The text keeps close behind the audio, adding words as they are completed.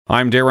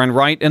I'm Darren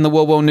Wright in the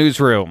WOWO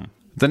Newsroom.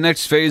 The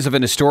next phase of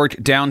an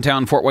historic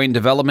downtown Fort Wayne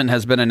development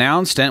has been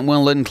announced and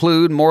will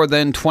include more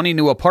than 20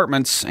 new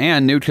apartments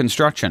and new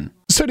construction.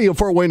 City of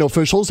Fort Wayne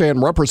officials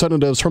and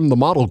representatives from the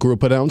Model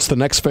Group announced the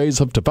next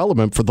phase of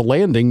development for the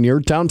landing near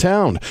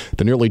downtown.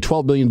 The nearly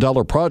 $12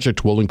 million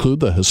project will include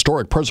the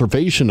historic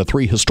preservation of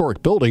 3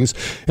 historic buildings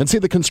and see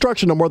the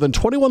construction of more than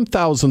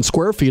 21,000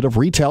 square feet of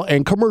retail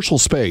and commercial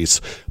space.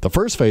 The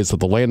first phase of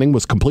the landing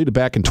was completed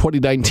back in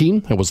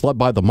 2019 and was led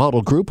by the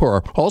Model Group, who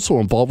are also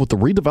involved with the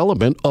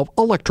redevelopment of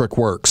Electric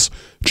Works.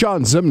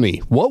 John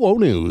Zimney, WOWO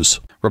News.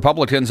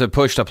 Republicans have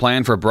pushed a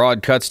plan for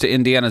broad cuts to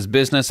Indiana's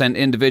business and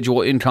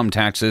individual income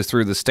taxes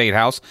through the State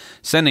House,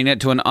 sending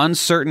it to an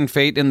uncertain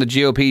fate in the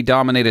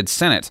GOP-dominated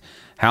Senate.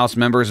 House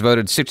members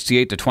voted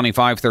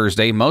 68-25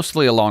 Thursday,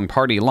 mostly along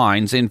party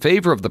lines, in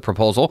favor of the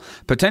proposal,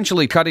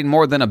 potentially cutting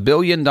more than $1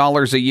 billion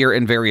a year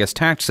in various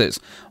taxes.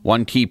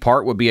 One key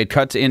part would be a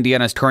cut to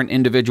Indiana's current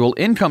individual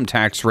income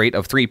tax rate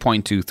of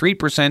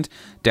 3.23%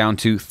 down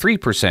to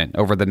 3%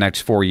 over the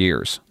next 4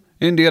 years.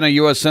 Indiana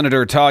U.S.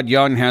 Senator Todd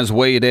Young has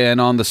weighed in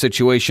on the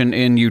situation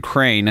in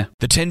Ukraine.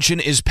 The tension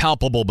is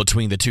palpable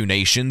between the two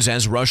nations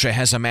as Russia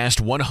has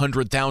amassed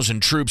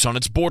 100,000 troops on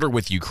its border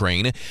with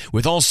Ukraine,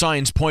 with all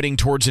signs pointing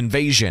towards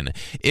invasion.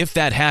 If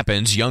that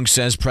happens, Young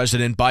says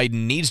President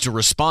Biden needs to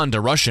respond to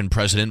Russian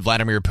President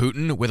Vladimir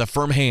Putin with a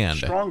firm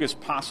hand.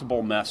 Strongest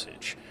possible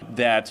message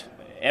that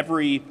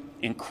every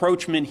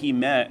encroachment he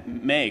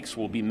makes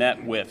will be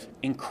met with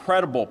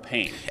incredible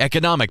pain.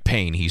 Economic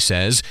pain, he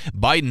says.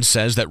 Biden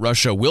says that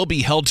Russia will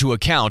be held to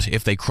account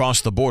if they cross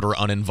the border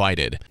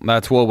uninvited.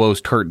 That's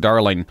WOWO's Kurt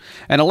Darling.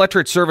 An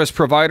electric service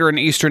provider in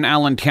eastern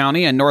Allen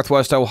County and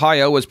northwest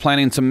Ohio is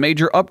planning some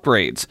major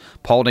upgrades.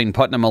 Paulding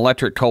Putnam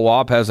Electric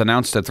Co-op has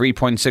announced a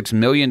 $3.6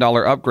 million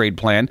upgrade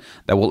plan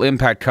that will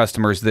impact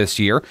customers this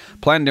year.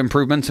 Planned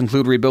improvements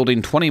include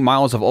rebuilding 20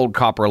 miles of old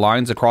copper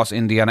lines across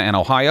Indiana and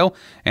Ohio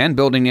and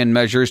building in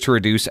measures to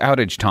reduce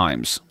outage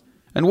times.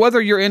 And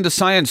whether you're into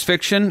science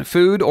fiction,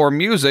 food, or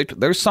music,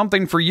 there's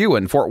something for you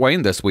in Fort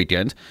Wayne this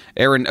weekend.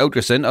 Erin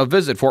Okeson of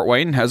Visit Fort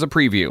Wayne has a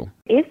preview.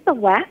 It's the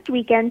last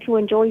weekend to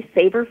enjoy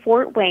Savor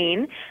Fort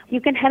Wayne. You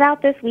can head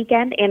out this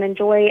weekend and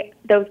enjoy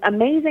those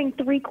amazing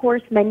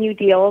 3-course menu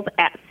deals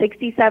at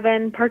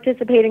 67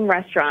 participating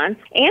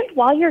restaurants. And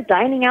while you're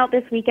dining out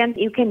this weekend,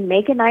 you can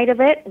make a night of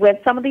it with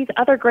some of these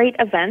other great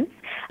events,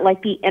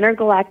 like the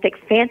Intergalactic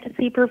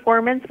Fantasy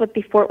performance with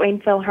the Fort Wayne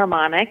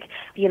Philharmonic.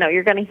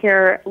 You're going to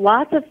hear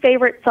lots of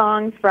favorite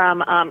songs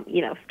from,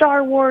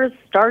 Star Wars,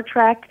 Star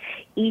Trek,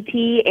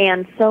 E.T.,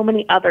 and so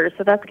many others.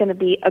 So that's going to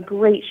be a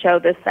great show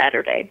this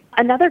Saturday.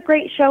 Another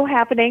great show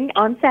happening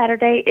on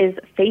Saturday is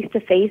Face to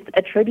Face,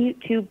 a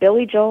tribute to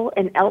Billy Joel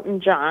and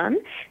Elton John.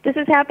 This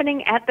is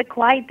happening at the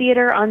Clyde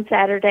Theater on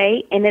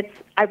Saturday, and it's,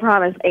 I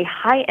promise, a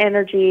high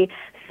energy,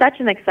 such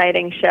an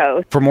exciting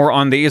show. For more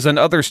on these and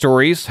other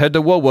stories, head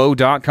to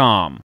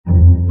WOWO.com.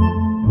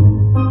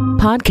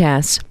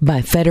 Podcasts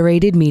by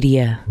Federated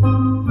Media.